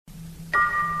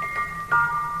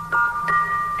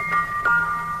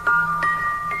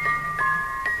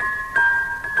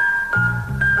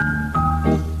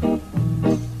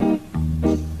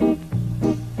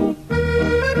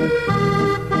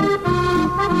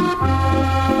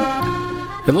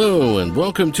Hello and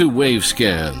welcome to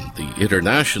Wavescan, the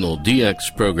international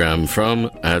DX program from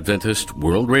Adventist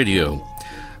World Radio.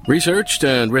 Researched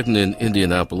and written in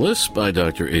Indianapolis by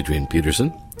Dr. Adrian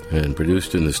Peterson and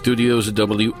produced in the studios of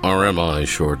WRMI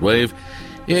Shortwave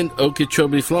in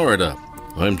Okeechobee, Florida.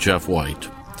 I'm Jeff White.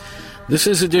 This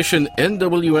is edition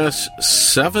NWS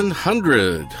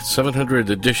 700. 700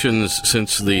 editions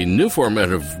since the new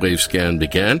format of Wavescan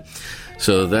began.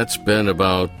 So that's been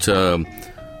about...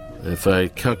 if I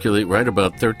calculate right,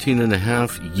 about 13 and a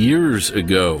half years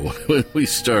ago when we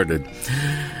started.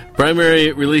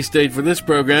 Primary release date for this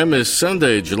program is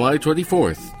Sunday, July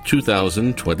 24th,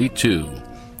 2022.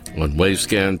 On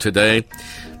Wavescan today,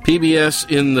 PBS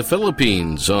in the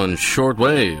Philippines on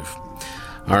shortwave.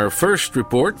 Our first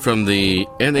report from the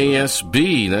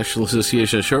NASB, National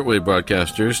Association of Shortwave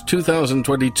Broadcasters,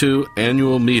 2022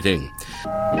 annual meeting.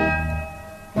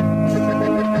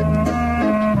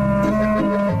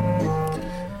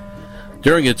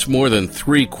 During its more than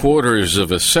 3/4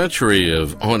 of a century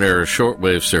of on-air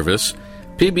shortwave service,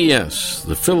 PBS,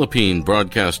 the Philippine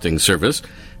Broadcasting Service,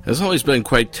 has always been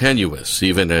quite tenuous,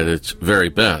 even at its very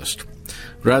best.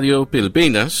 Radio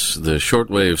Pilipinas, the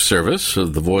shortwave service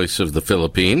of the Voice of the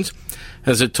Philippines,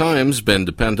 has at times been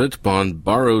dependent upon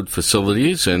borrowed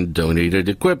facilities and donated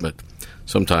equipment,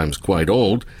 sometimes quite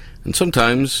old, and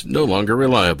sometimes no longer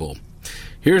reliable.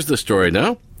 Here's the story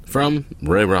now from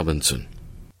Ray Robinson.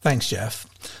 Thanks, Jeff.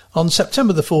 On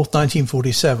September the 4th,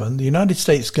 1947, the United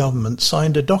States government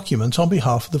signed a document on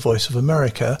behalf of the Voice of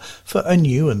America for a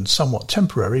new and somewhat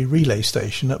temporary relay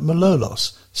station at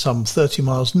Malolos, some 30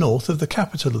 miles north of the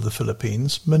capital of the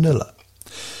Philippines, Manila.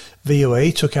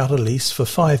 VOA took out a lease for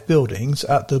 5 buildings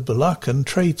at the Bulacan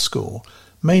Trade School,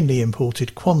 mainly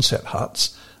imported Quonset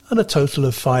huts, and a total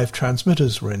of 5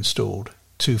 transmitters were installed.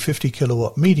 2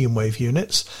 50-kilowatt medium-wave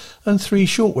units and 3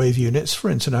 short-wave units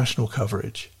for international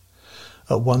coverage.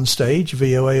 At one stage,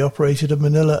 VOA operated a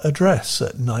Manila address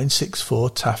at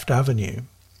 964 Taft Avenue.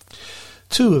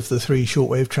 2 of the 3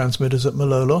 shortwave transmitters at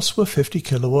Malolos were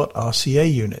 50-kilowatt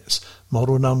RCA units,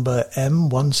 model number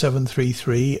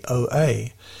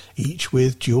M1733OA, each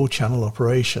with dual-channel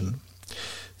operation.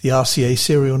 The RCA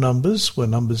serial numbers were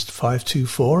numbers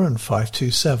 524 and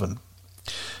 527.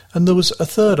 And there was a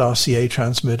third RCA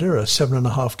transmitter, a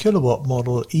 7.5 kilowatt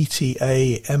model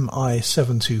ETA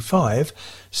MI725,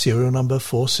 serial number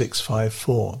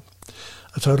 4654.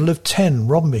 A total of 10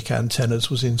 rhombic antennas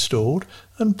was installed,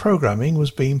 and programming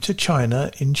was beamed to China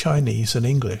in Chinese and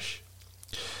English.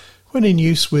 When in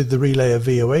use with the relay of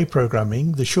VOA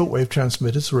programming, the shortwave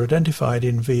transmitters were identified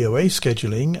in VOA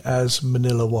scheduling as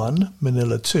Manila 1,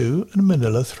 Manila 2, and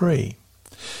Manila 3.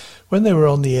 When they were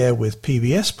on the air with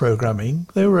PBS programming,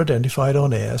 they were identified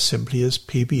on air simply as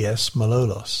PBS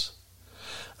Malolos.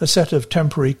 A set of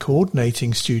temporary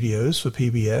coordinating studios for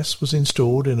PBS was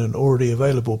installed in an already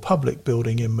available public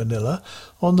building in Manila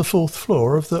on the 4th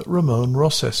floor of the Ramon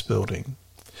Rosses building.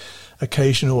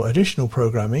 Occasional additional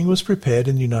programming was prepared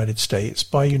in the United States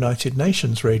by United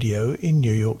Nations Radio in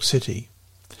New York City.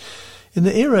 In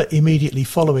the era immediately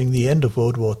following the end of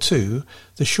World War II,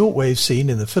 the shortwave scene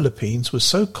in the Philippines was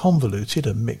so convoluted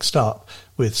and mixed up,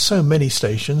 with so many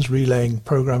stations relaying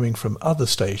programming from other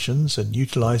stations and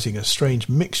utilizing a strange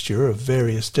mixture of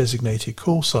various designated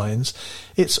call signs,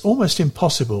 it's almost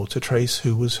impossible to trace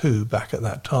who was who back at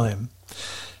that time.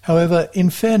 However,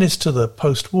 in fairness to the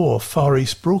post-war Far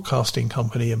East Broadcasting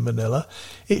Company in Manila,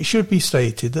 it should be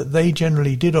stated that they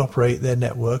generally did operate their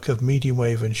network of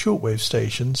medium-wave and shortwave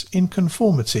stations in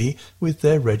conformity with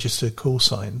their registered call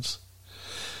signs.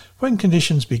 When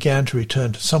conditions began to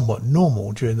return to somewhat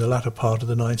normal during the latter part of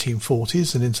the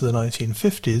 1940s and into the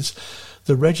 1950s,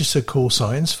 the registered call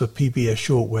signs for PBS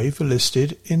shortwave are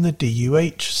listed in the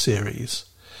DUH series.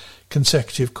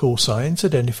 Consecutive call signs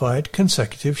identified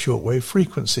consecutive shortwave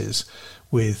frequencies,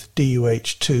 with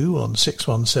DUH2 on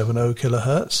 6170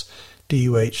 kHz,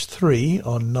 DUH3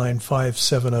 on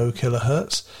 9570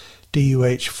 kHz,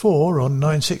 DUH4 on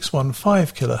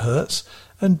 9615 kHz,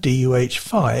 and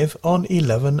DUH5 on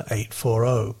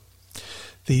 11840.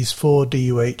 These 4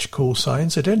 DUH call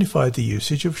signs identified the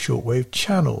usage of shortwave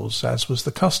channels, as was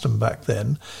the custom back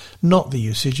then, not the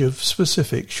usage of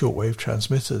specific shortwave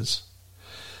transmitters.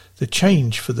 The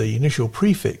change for the initial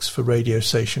prefix for radio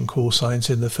station call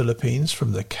signs in the Philippines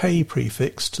from the K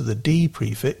prefix to the D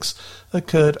prefix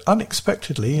occurred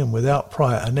unexpectedly and without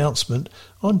prior announcement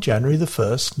on January the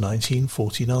 1st,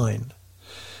 1949.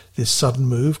 This sudden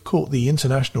move caught the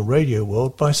international radio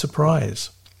world by surprise.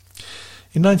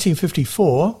 In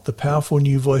 1954, the powerful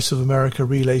new Voice of America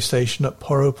relay station at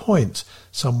Poro Point,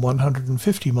 some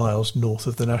 150 miles north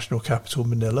of the national capital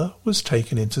Manila, was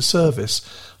taken into service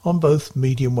on both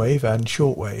medium wave and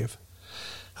shortwave.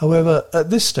 However, at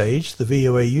this stage, the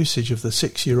VOA usage of the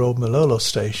 6-year-old Malolos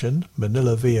station,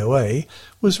 Manila VOA,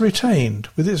 was retained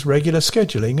with its regular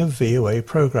scheduling of VOA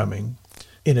programming.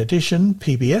 In addition,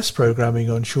 PBS programming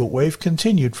on shortwave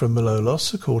continued from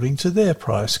Malolos according to their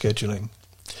prior scheduling.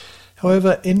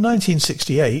 However, in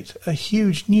 1968, a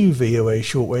huge new VOA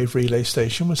shortwave relay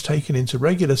station was taken into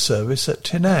regular service at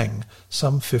Tinang,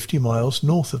 some 50 miles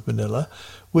north of Manila,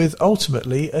 with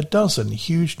ultimately a dozen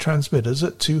huge transmitters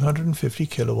at 250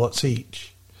 kilowatts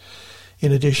each.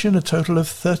 In addition, a total of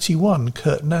 31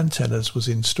 curtain antennas was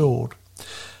installed.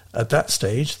 At that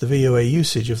stage, the VOA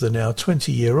usage of the now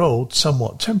 20-year-old,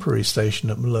 somewhat temporary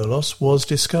station at Malolos was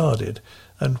discarded,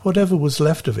 and whatever was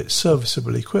left of its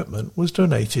serviceable equipment was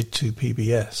donated to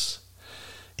PBS.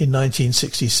 In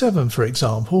 1967, for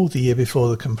example, the year before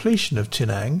the completion of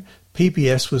Tinang,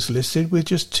 PBS was listed with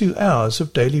just 2 hours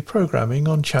of daily programming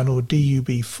on channel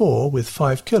DUB4 with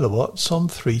 5 kilowatts on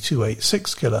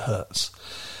 3286 kHz.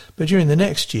 But during the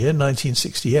next year,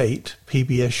 1968,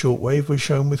 PBS shortwave was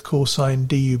shown with call sign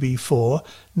DUB4,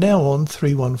 now on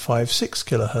 3156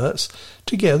 kHz,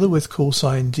 together with call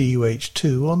sign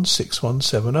DUH2 on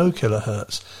 6170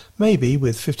 kHz, maybe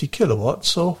with 50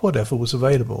 kilowatts or whatever was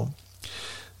available.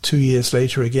 2 years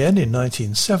later again, in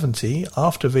 1970,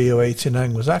 after VOA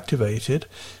Tinang was activated,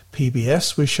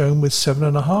 PBS was shown with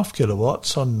 7.5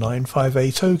 kilowatts on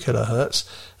 9580 kHz,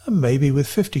 and maybe with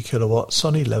 50 kilowatts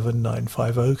on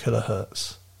 11950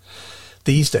 kHz.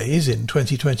 These days, in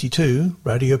 2022,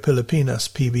 Radio Pilipinas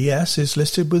PBS is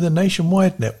listed with a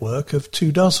nationwide network of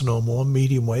 24 or more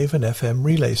medium wave and FM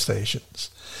relay stations.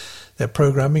 Their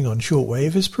programming on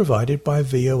shortwave is provided by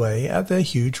VOA at their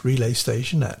huge relay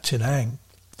station at Tinang.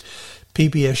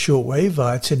 PBS shortwave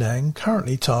via Tinang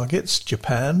currently targets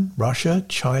Japan, Russia,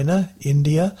 China,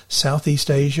 India, Southeast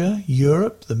Asia,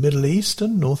 Europe, the Middle East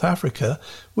and North Africa,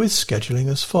 with scheduling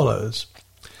as follows.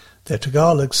 Their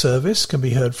Tagalog service can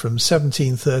be heard from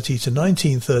 17:30 to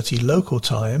 19:30 local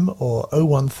time or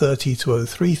 01:30 to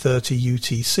 03:30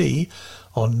 UTC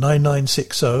on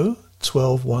 9960,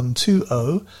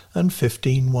 12120 and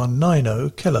 15190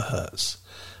 kHz.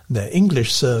 Their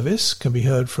English service can be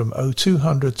heard from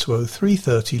 0200 to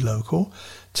 0330 local,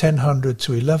 1000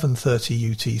 to 1130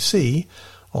 UTC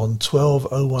on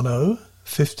 12010,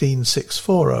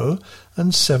 15640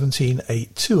 and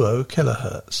 17820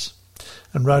 kHz.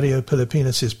 And Radio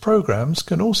Pilipinas' programs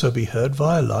can also be heard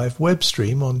via live web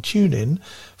stream on TuneIn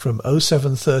from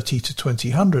 0730 to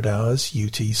 2000 hours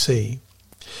UTC.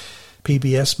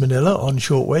 PBS Manila on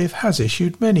shortwave has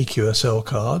issued many QSL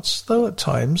cards, though at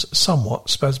times somewhat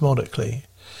spasmodically.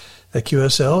 Their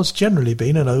QSL has generally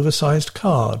been an oversized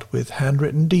card with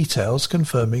handwritten details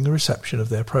confirming the reception of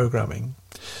their programming.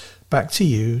 Back to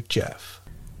you, Jeff.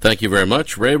 Thank you very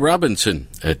much, Ray Robinson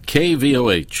at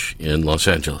KVOH in Los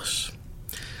Angeles.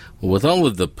 With all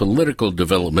of the political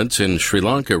developments in Sri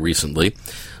Lanka recently,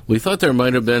 we thought there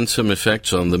might have been some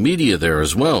effects on the media there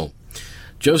as well.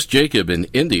 Jose Jacob in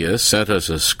India sent us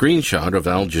a screenshot of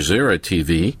Al Jazeera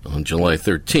TV on July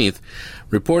 13th,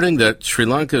 reporting that Sri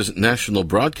Lanka's national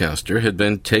broadcaster had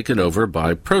been taken over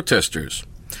by protesters.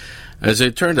 As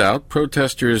it turned out,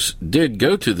 protesters did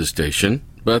go to the station,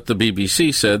 but the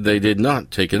BBC said they did not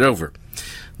take it over.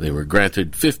 They were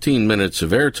granted 15 minutes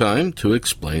of airtime to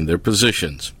explain their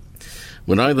positions.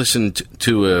 When I listened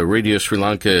to a Radio Sri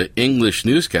Lanka English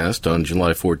newscast on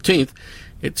July 14th,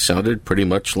 it sounded pretty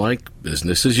much like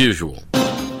business as usual.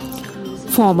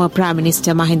 Former Prime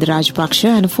Minister Mahinda Rajapaksa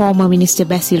and former Minister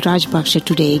Basil Rajapaksa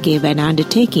today gave an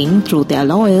undertaking through their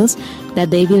lawyers that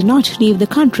they will not leave the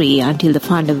country until the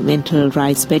fundamental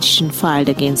rights petition filed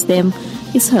against them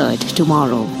is heard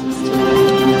tomorrow.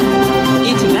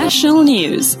 International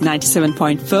news,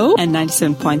 97.4 and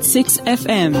 97.6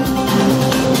 FM.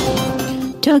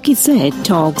 Turkey said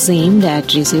talks aimed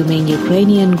at resuming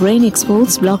Ukrainian grain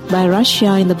exports blocked by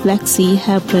Russia in the Black Sea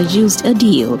have produced a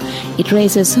deal. It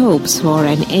raises hopes for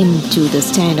an end to the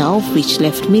standoff, which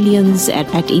left millions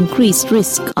at increased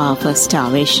risk of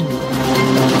starvation.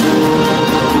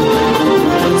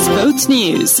 Sports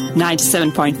news,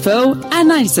 97.4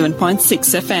 and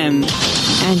 97.6 FM.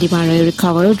 Andy Murray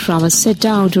recovered from a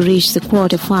sit-down to reach the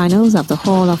quarterfinals of the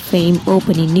Hall of Fame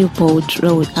Open in Newport,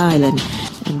 Rhode Island.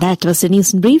 And that was the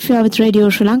news and brief here with Radio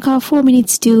Sri Lanka, 4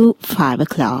 minutes to 5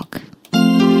 o'clock.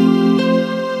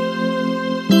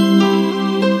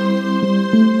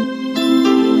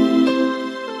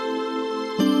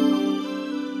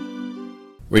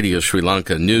 Radio Sri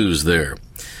Lanka news there.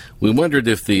 We wondered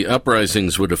if the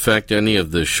uprisings would affect any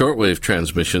of the shortwave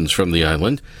transmissions from the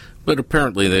island, but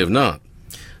apparently they have not.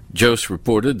 Jose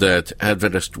reported that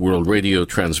Adventist World Radio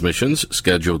transmissions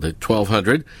scheduled at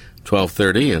 1200,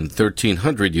 1230, and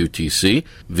 1300 UTC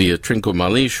via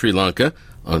Trincomalee, Sri Lanka,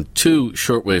 on 2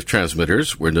 shortwave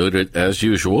transmitters were noted as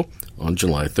usual on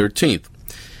July 13th.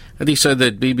 And he said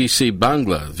that BBC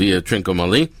Bangla via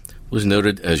Trincomalee was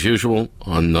noted as usual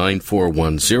on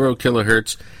 9410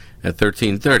 kHz at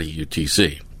 1330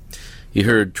 UTC. He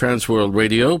heard Transworld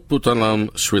Radio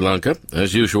Puttalam, Sri Lanka,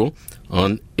 as usual,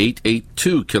 on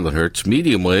 882 kHz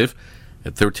medium wave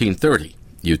at 1330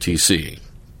 UTC.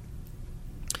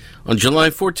 On July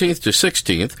 14th to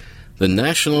 16th, the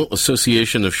National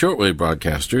Association of Shortwave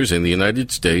Broadcasters in the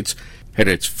United States had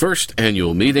its first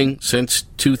annual meeting since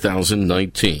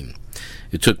 2019.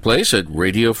 It took place at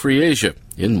Radio Free Asia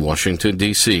in Washington,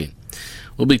 D.C.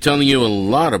 We'll be telling you a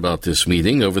lot about this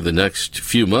meeting over the next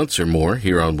few months or more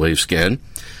here on Wavescan.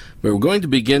 But we're going to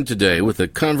begin today with a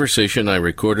conversation I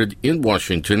recorded in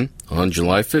Washington on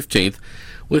July 15th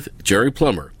with Jerry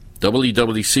Plummer,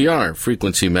 WWCR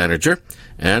Frequency Manager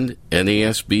and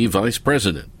NASB Vice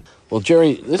President. Well,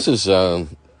 Jerry, this is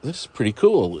pretty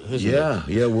cool, isn't it?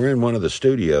 Yeah, we're in one of the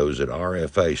studios at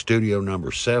RFA, studio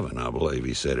number 7, I believe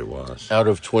he said it was. Out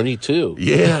of 22.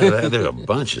 Yeah, there's a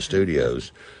bunch of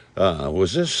studios.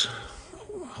 Was this,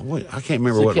 I can't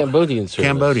remember what. Cambodian service.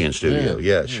 Cambodian studio,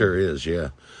 yeah, it sure is, yeah.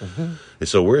 Mm-hmm. And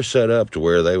so we're set up to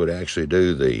where they would actually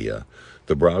do the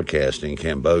broadcasting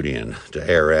Cambodian to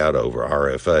air out over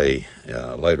RFA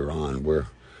later on.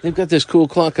 They've got this cool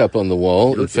clock up on the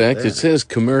wall. In fact, it says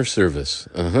Khmer service.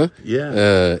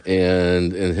 Yeah.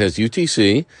 And it has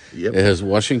UTC. Yep. It has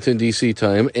Washington, D.C.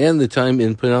 time and the time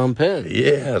in Phnom Penh.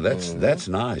 Yeah, that's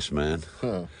nice, man.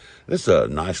 Huh. It's a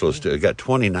nice little studio. Got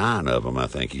 29 of them, I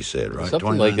think you said, right?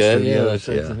 Something like that,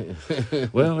 yeah.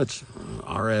 Well, it's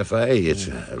RFA. It's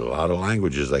a lot of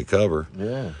languages they cover.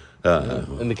 Yeah.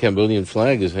 And the Cambodian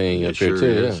flag is hanging up here,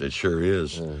 too. Yeah. It sure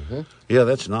is. Yeah,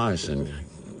 that's nice. And,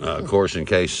 of course, in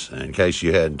case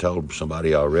you hadn't told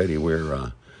somebody already,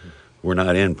 we're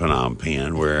not in Phnom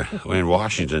Penh. We're in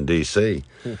Washington, D.C.,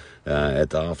 at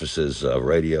the offices of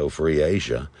Radio Free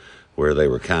Asia, where they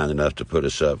were kind enough to put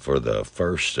us up for the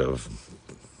first of,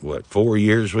 4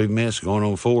 years we've missed, going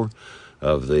on 4,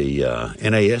 of the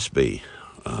NASB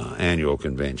annual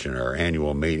convention, or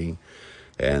annual meeting,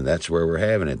 and that's where we're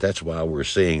having it. That's why we're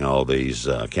seeing all these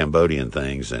Cambodian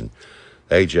things, and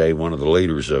AJ, one of the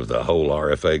leaders of the whole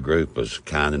RFA group, was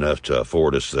kind enough to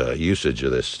afford us the usage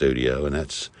of this studio, and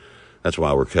that's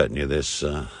why we're cutting you this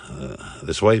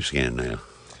Wavescan now.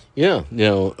 Yeah.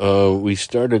 Now, we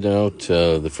started out,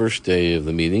 the first day of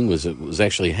the meeting was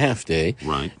actually half day.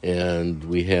 Right. And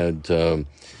we had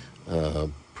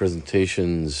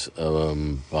presentations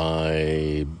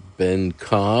by Ben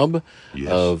Cobb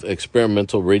of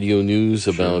Experimental Radio News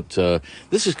about,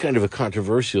 this is kind of a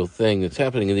controversial thing that's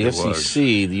happening in the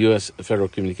FCC. The U.S. Federal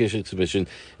Communications Commission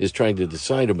is trying to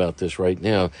decide about this right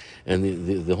now.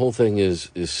 And the whole thing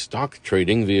is stock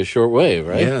trading via shortwave,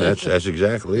 right? Yeah, that's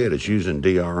exactly it. It's using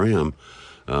DRM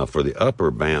for the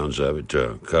upper bounds of it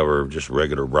to cover just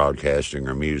regular broadcasting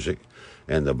or music.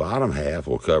 And the bottom half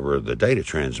will cover the data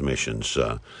transmissions,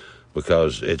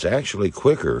 because it's actually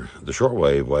quicker. The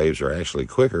shortwave waves are actually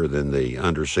quicker than the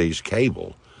underseas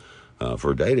cable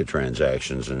for data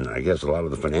transactions. And I guess a lot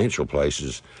of the financial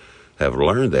places have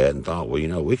learned that and thought,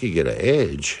 well, we could get an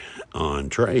edge on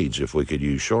trades if we could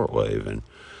use shortwave. And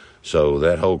so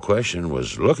that whole question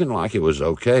was looking like it was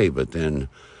okay, but then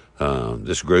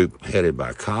this group headed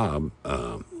by Cobb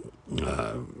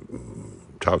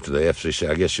talked to the FCC.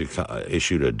 I guess you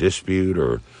issued a dispute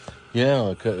or...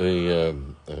 Yeah,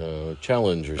 a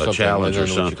challenge or something. A challenge or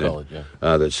something. What you call it,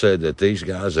 yeah. That said that these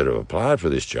guys that have applied for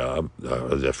this job,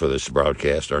 for this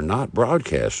broadcast, are not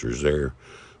broadcasters.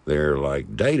 They're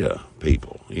like data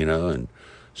people, and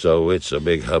so it's a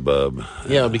big hubbub.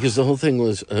 Yeah, because the whole thing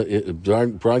was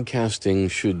broadcasting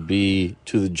should be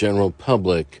to the general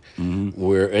public,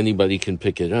 where anybody can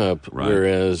pick it up, right.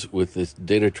 Whereas with the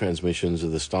data transmissions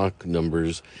of the stock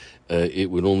numbers, it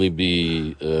would only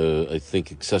be, I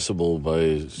think, accessible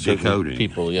by certain decoding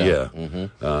people. Yeah.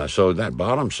 Mm-hmm. So that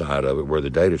bottom side of it, where the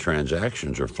data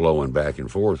transactions are flowing back and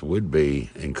forth, would be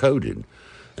encoded.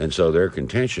 And so their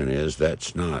contention is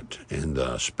that's not in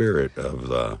the spirit of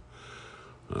the,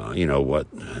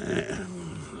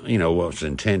 what's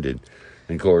intended.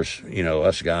 And of course,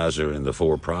 us guys are in the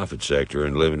for-profit sector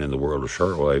and living in the world of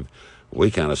shortwave. we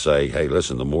kind of say, hey,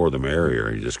 listen, the more the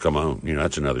merrier. You just come on.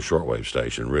 That's another shortwave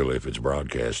station, really, if it's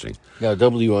broadcasting. Now,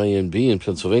 WINB in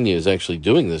Pennsylvania is actually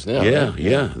doing this now. Yeah, right?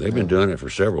 yeah. They've been doing it for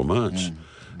several months.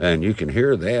 And you can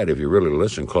hear that if you really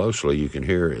listen closely. You can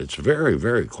hear it's very,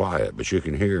 very quiet, but you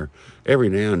can hear every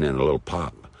now and then a little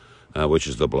pop, which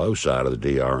is the below side of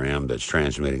the DRM that's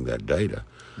transmitting that data.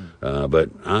 But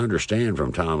I understand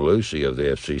from Tom Lucy of the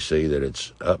FCC that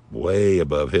it's up way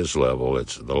above his level.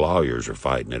 The lawyers are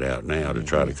fighting it out now to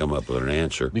try to come up with an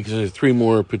answer. Because there's 3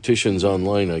 more petitions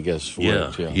online, I guess. For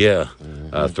it. Yeah.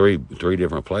 Three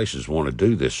different places want to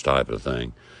do this type of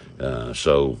thing.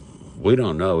 So we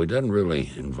don't know. It doesn't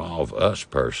really involve us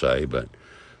per se, but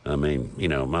I mean,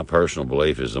 my personal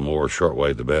belief is the more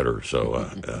shortwave, the better. So,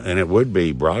 and it would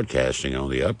be broadcasting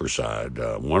on the upper side.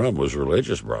 One of them was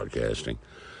religious broadcasting.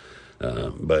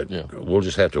 But we'll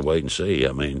just have to wait and see.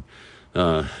 I mean,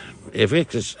 if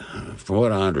it's, from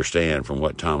what I understand, from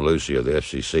what Tom Lucy of the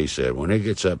FCC said, when it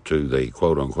gets up to the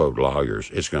quote-unquote lawyers,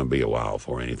 it's going to be a while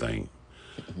before anything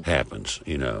happens,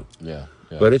 Yeah.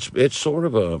 But it's sort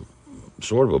of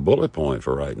a bullet point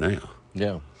for right now.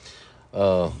 Yeah.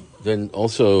 Then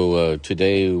also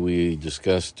today we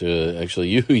discussed, actually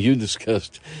you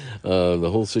discussed the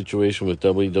whole situation with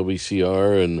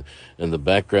WWCR and the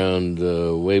background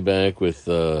way back with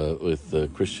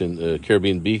Christian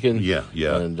Caribbean Beacon. Yeah.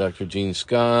 And Dr. Gene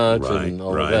Scott and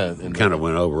all of that. And kind of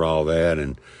went over all that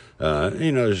and,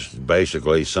 just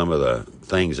basically some of the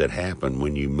things that happen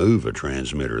when you move a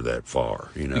transmitter that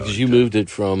far, Because you moved it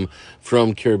from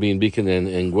Caribbean Beacon and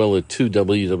Anguilla to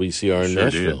WWCR in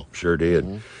Nashville. Sure did.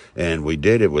 Mm-hmm. And we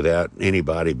did it without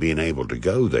anybody being able to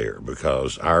go there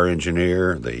because our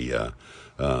engineer, the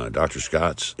Dr.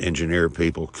 Scott's engineer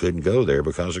people couldn't go there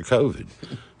because of COVID.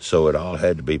 So it all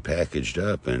had to be packaged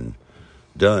up and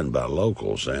done by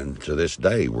locals. And to this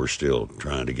day, we're still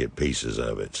trying to get pieces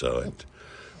of it. So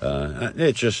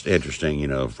it's just interesting,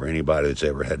 for anybody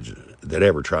that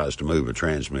ever tries to move a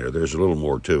transmitter. There's a little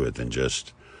more to it than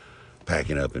just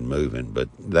packing up and moving, but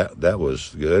that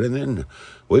was good. And then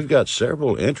we've got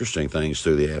several interesting things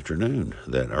through the afternoon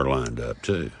that are lined up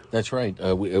too. That's right.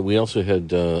 We also had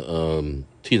TWR,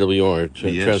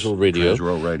 Transworld Radio.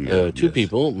 Transworld Radio. Two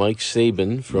people, Mike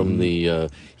Sabin from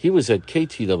he was at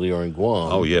KTWR in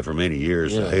Guam. Oh yeah, for many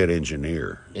years, the head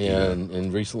engineer.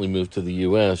 And recently moved to the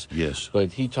U.S. Yes.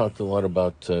 But he talked a lot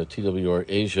about TWR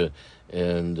Asia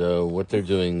and what they're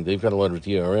doing. They've got a lot of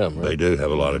DRM, right? They do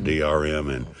have a lot of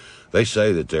DRM, and they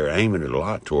say that they're aiming it a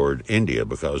lot toward India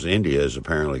because India has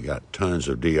apparently got tons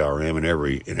of DRM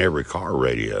in every car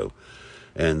radio,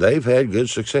 and they've had good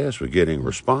success with getting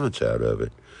response out of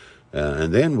it.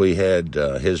 And then we had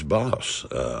his boss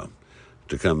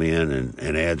to come in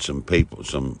and add some people,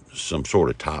 some sort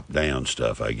of top-down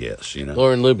stuff, I guess.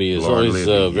 Lauren Libby is always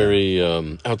very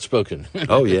outspoken.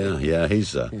 Oh yeah,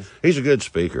 he's a good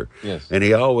speaker. Yes, and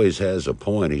he always has a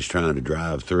point he's trying to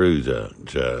drive through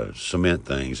to cement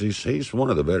things. He's one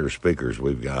of the better speakers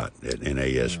we've got in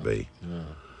ASB. Yeah.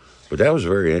 But that was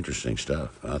very interesting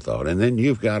stuff, I thought. And then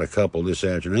you've got a couple this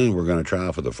afternoon. We're going to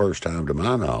try for the first time, to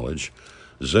my knowledge,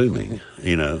 Zooming,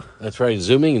 That's right,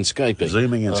 Zooming and Skyping.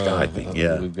 Zooming and Skyping,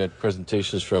 yeah. We've got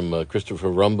presentations from Christopher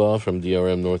Rumbaugh from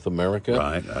DRM North America.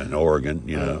 Right, in Oregon,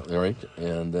 All right,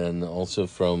 and then also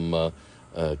from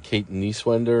Kate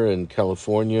Nieswender in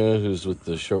California, who's with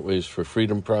the Shortwaves for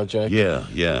Freedom Project. Yeah.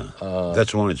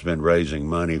 That's one that's been raising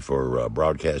money for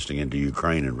broadcasting into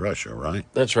Ukraine and Russia, right?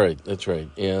 That's right.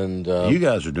 And you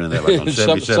guys are doing that like on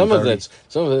 7730?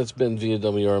 Some of that's been via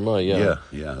WRMI, yeah.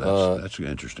 Yeah, that's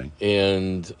interesting.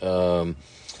 And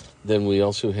then we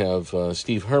also have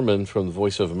Steve Herman from the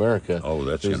Voice of America. Oh,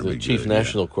 that's going to be good. The chief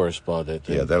national correspondent.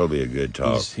 Yeah, that'll be a good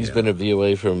talk. He's been at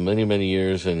VOA for many, many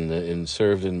years and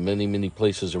served in many, many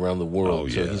places around the world. Oh,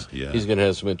 yeah, so he's going to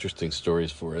have some interesting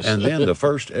stories for us. And then the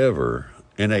first ever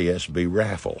NASB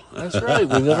raffle. That's right.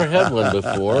 We've never had one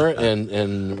before.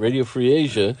 And Radio Free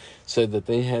Asia said that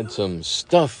they had some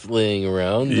stuff laying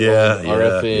around.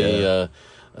 RFA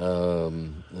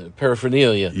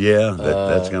paraphernalia. Yeah,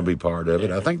 that's going to be part of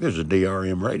it. I think there's a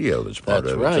DRM radio that's part of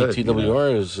it. That's right.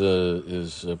 TWR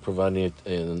is providing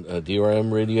a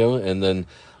DRM radio, and then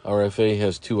RFA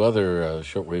has two other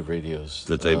shortwave radios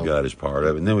that they've got as part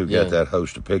of it. And then we've got that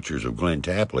host of pictures of Glenn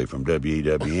Tapley from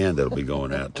WEWN that'll be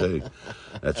going out too.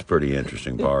 That's a pretty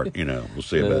interesting part. We'll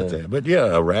see about that. But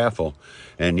a raffle,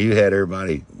 and you had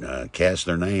everybody cast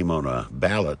their name on a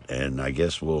ballot, and I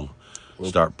guess we'll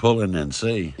start pulling and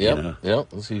see. Yep.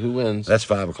 We'll see who wins. That's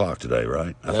 5:00 today,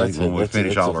 right? I think when we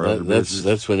finish all our other business.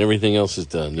 That's when everything else is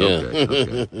done. Yeah.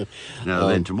 Okay. Now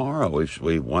then, tomorrow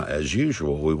we as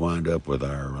usual we wind up with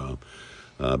our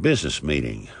business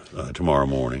meeting tomorrow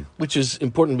morning. Which is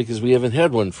important because we haven't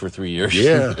had one for 3 years.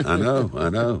 Yeah, I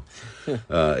know.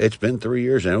 It's been 3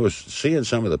 years, and I was seeing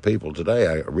some of the people today.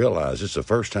 I realized it's the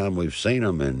first time we've seen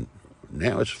them, and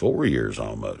now it's 4 years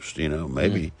almost,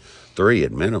 maybe 3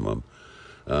 at minimum.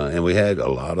 And we had a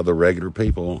lot of the regular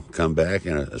people come back,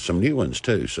 and some new ones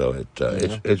too. So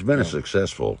it's been a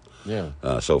successful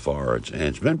so far.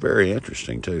 It's been very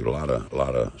interesting too. A lot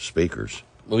of speakers.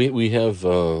 We have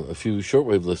a few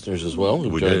shortwave listeners as well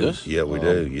who joined us. Yeah, we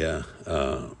do. Yeah,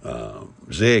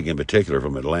 Zig in particular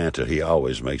from Atlanta. He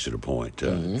always makes it a point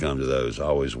to come to those.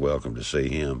 Always welcome to see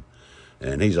him,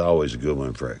 and he's always a good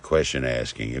one for question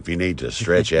asking. If you need to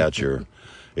stretch out your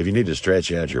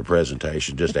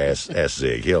presentation, just ask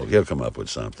Zig. He'll come up with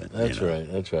something. That's right.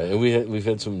 And we've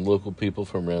had some local people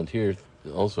from around here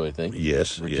also, I think.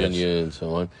 Yes, Virginia and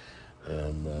so on.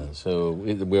 And so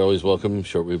we always welcome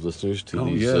shortwave listeners to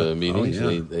these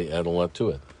meetings. They add a lot to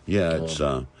it. Yeah, it's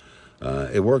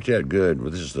it worked out good.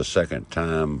 This is the second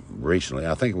time recently.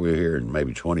 I think we were here in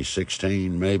maybe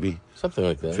 2016, maybe something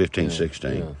like that. 15,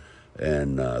 16. Yeah.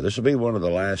 And this will be one of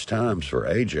the last times for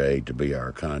AJ to be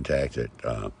our contact at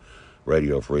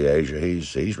Radio Free Asia.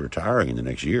 He's retiring in the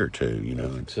next year or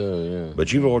two,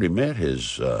 But you've already met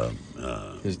his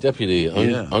deputy,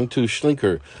 Angtu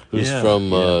Schlinker, who's from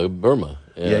Burma.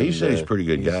 And, he said he's a pretty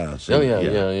good guy.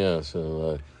 So,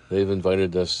 So they've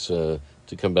invited us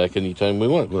to come back anytime we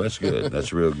want. Well, that's good.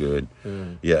 That's real good.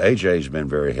 AJ's been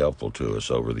very helpful to us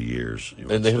over the years.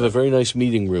 And they have a very nice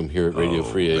meeting room here at Radio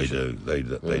Free Asia. They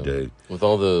do. With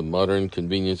all the modern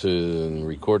conveniences and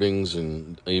recordings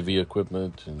and AV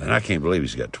equipment. And I can't believe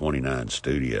he's got 29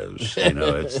 studios.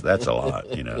 That's a lot,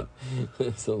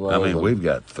 It's a lot. I mean, we've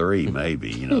got 3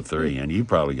 maybe, 3, and you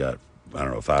probably got, I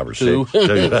don't know, 5 or 2. 6.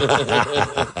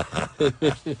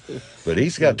 But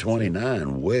he's got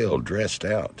 29 well dressed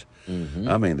out. Mm-hmm.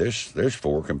 I mean, there's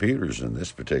 4 computers in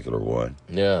this particular one.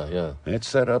 Yeah. It's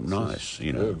set up nice,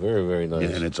 Very, very nice.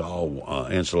 And it's all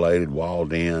insulated,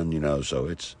 walled in, so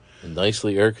it's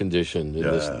nicely air conditioned in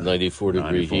this 94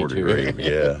 degree heat here.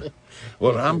 Yeah.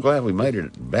 Well, I'm glad we made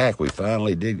it back. We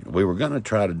finally did. We were going to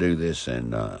try to do this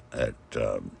at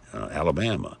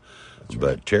Alabama,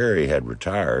 but Terry had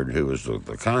retired, who was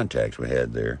the contact we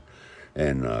had there.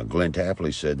 And Glenn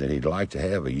Tapley said that he'd like to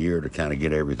have a year to kind of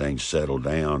get everything settled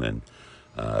down. And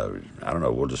I don't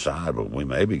know, we'll decide, but we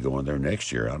may be going there next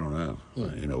year. I don't know.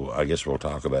 I guess we'll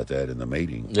talk about that in the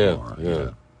meeting tomorrow.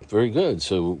 Yeah. Very good.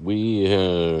 So we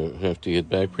have to get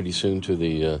back pretty soon to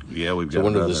the we've got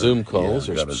one of the Zoom calls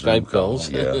or Skype calls.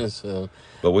 Yeah.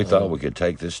 But we thought we could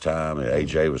take this time.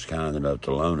 AJ was kind enough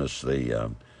to loan us the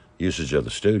usage of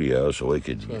the studio so we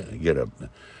could get a...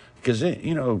 Because,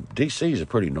 D.C. is a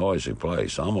pretty noisy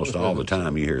place. Almost all the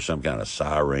time you hear some kind of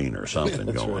siren or something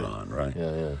going on, right?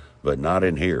 Yeah. But not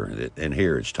in here. In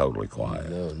here it's totally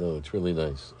quiet. No, it's really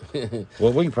nice.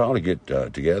 Well, we can probably get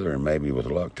together, and maybe with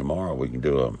luck tomorrow we can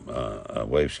do a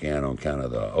wave scan on kind of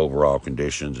the overall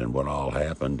conditions and what all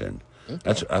happened. And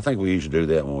I think we usually do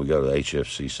that when we go to the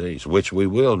HFCCs, which we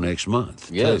will next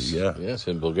month. Yes, too. Yeah. Yes,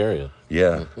 in Bulgaria.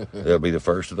 Yeah, they'll be the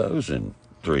first of those in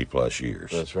 3+ years.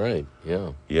 That's right.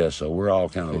 Yeah. So we're all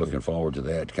kind of looking forward to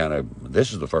that.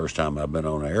 This is the first time I've been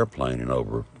on an airplane in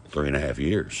over 3.5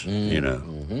 years.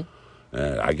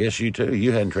 I guess you too.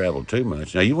 You hadn't traveled too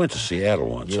much. Now you went to Seattle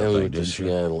once. Yeah, I think, we went to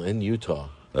Seattle and Utah.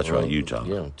 That's right, Utah.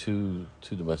 Yeah, two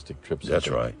domestic trips. That's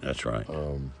right.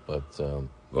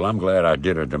 Well, I'm glad I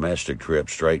did a domestic trip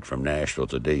straight from Nashville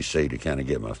to D.C. to kind of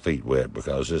get my feet wet,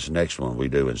 because this next one we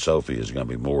do in Sophia is going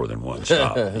to be more than one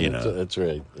stop. That's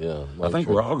right. Yeah, I think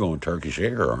we're all going Turkish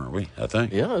Air, aren't we? I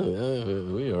think. Yeah,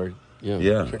 we are.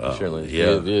 Yeah. Turkish Airlines.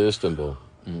 Via Istanbul.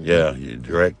 Mm-hmm. Yeah, you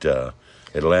direct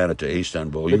Atlanta to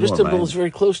Istanbul. But Istanbul is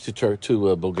very close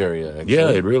to Bulgaria. Actually. Yeah,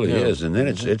 it really is. And then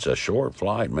it's a short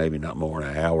flight, maybe not more than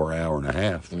an hour and a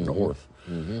half north.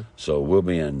 Mm-hmm. So we'll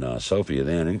be in Sofia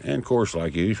then, and of course,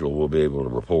 like usual, we'll be able to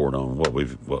report on what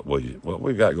we've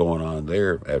got going on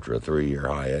there after a 3-year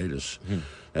hiatus. Mm-hmm.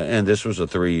 And this was a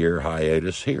 3-year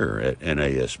hiatus here at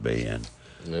NASB,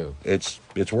 and it's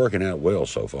working out well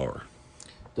so far.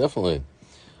 Definitely.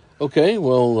 Okay,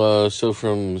 well, so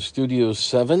from Studio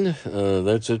 7,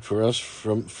 that's it for us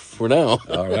for now.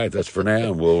 All right, that's for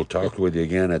now, and we'll talk with you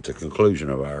again at the conclusion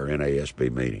of our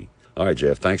NASB meeting. All right,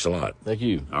 Jeff, thanks a lot. Thank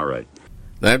you. All right.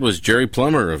 That was Jerry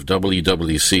Plummer of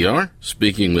WWCR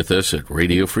speaking with us at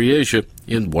Radio Free Asia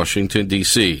in Washington,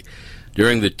 D.C.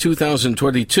 during the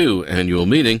 2022 annual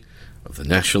meeting of the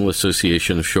National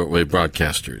Association of Shortwave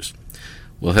Broadcasters.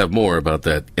 We'll have more about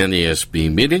that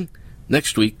NASB meeting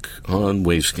next week on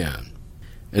Wavescan.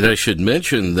 And I should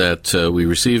mention that we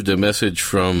received a message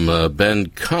from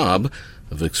Ben Cobb,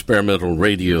 of Experimental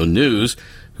Radio News,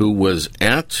 who was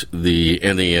at the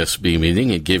NASB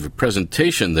meeting and gave a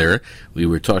presentation there. We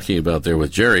were talking about there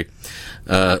with Jerry.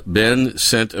 Ben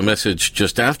sent a message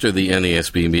just after the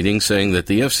NASB meeting saying that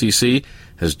the FCC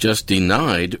has just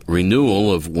denied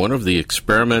renewal of one of the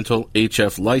experimental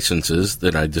HF licenses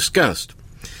that I discussed.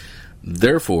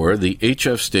 Therefore, the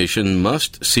HF station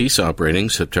must cease operating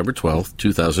September 12,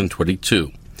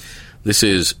 2022. This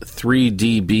is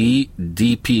 3dB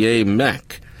DPA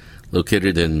MEC,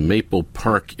 located in Maple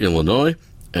Park, Illinois,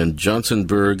 and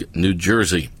Johnsonburg, New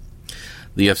Jersey.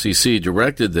 The FCC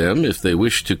directed them, if they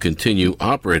wish to continue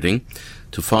operating,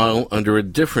 to file under a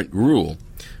different rule.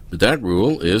 But that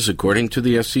rule is, according to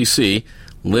the FCC,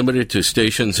 limited to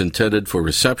stations intended for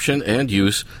reception and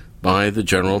use by the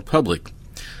general public.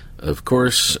 Of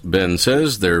course, Ben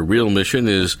says their real mission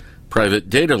is private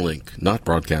data link, not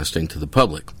broadcasting to the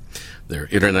public. Their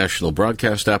international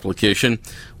broadcast application,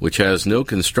 which has no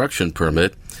construction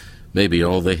permit, may be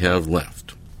all they have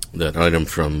left. That item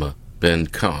from Ben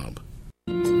Cobb.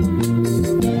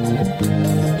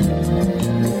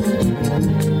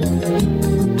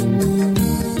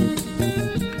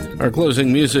 Our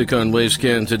closing music on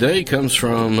Wavescan today comes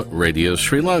from Radio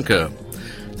Sri Lanka.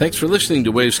 Thanks for listening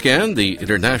to Wavescan, the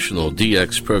international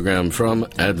DX program from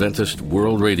Adventist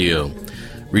World Radio.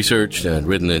 Researched and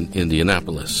written in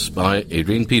Indianapolis by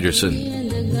Adrian Peterson.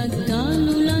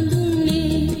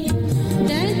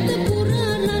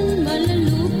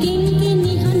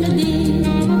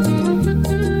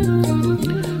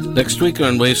 Next week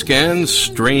on Wavescan,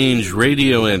 strange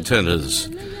radio antennas.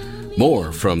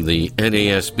 More from the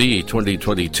NASB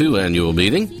 2022 annual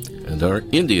meeting and our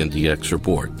Indian DX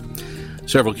report.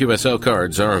 Several QSL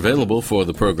cards are available for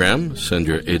the program. Send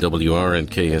your AWR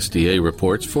and KSDA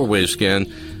reports for Wavescan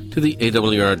to the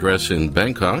AWR address in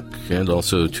Bangkok and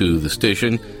also to the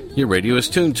station your radio is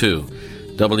tuned to,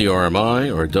 WRMI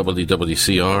or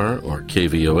WWCR or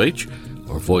KVOH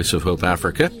or Voice of Hope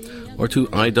Africa, or to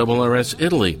IRRS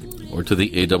Italy or to the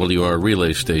AWR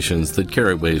relay stations that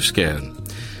carry Wavescan.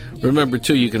 Remember,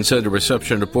 too, you can send a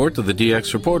reception report to the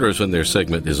DX reporters when their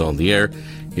segment is on the air.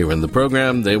 Here in the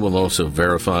program, they will also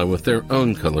verify with their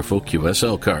own colorful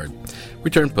QSL card.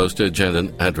 Return postage and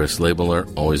an address label are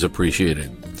always appreciated.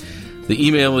 The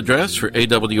email address for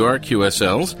AWR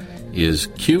QSLs is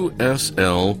qsl@awr.org.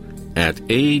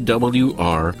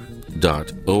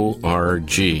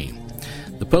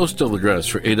 The postal address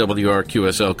for AWR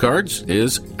QSL cards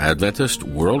is Adventist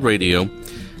World Radio,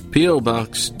 P.O.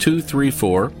 Box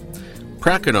 234,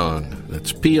 Prakanong,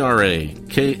 that's Prakanong,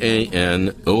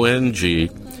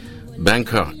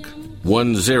 Bangkok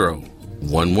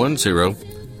 10110,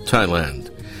 Thailand.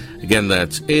 Again,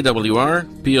 that's AWR,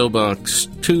 P.O. Box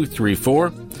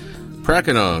 234,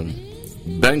 Prakanong,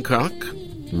 Bangkok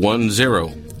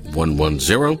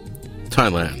 10110,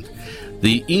 Thailand.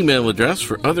 The email address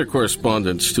for other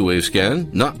correspondence to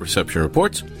Wavescan, not reception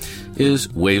reports, is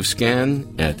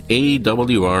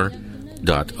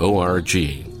wavescan@awr.org.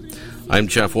 I'm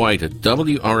Jeff White at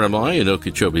WRMI in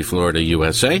Okeechobee, Florida,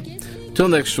 USA. Till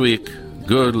next week,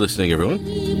 good listening, everyone.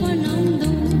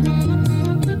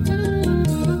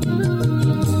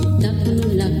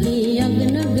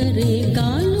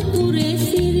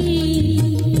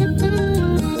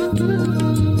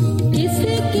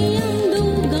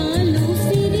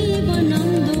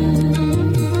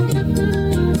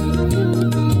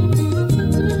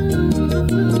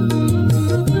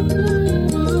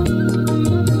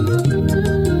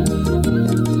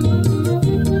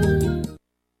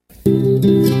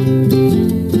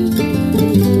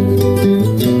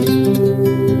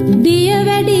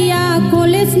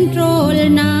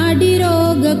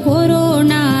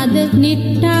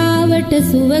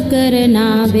 කරනා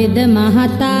වෙද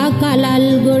මහතා කලල්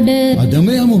ගොඩ අදම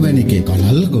යමු වැනිකේ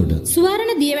කලල් ගොඩ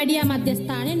ස්වර්ණ දියවැඩියා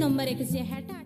මධ්‍යස්ථානයේ number 160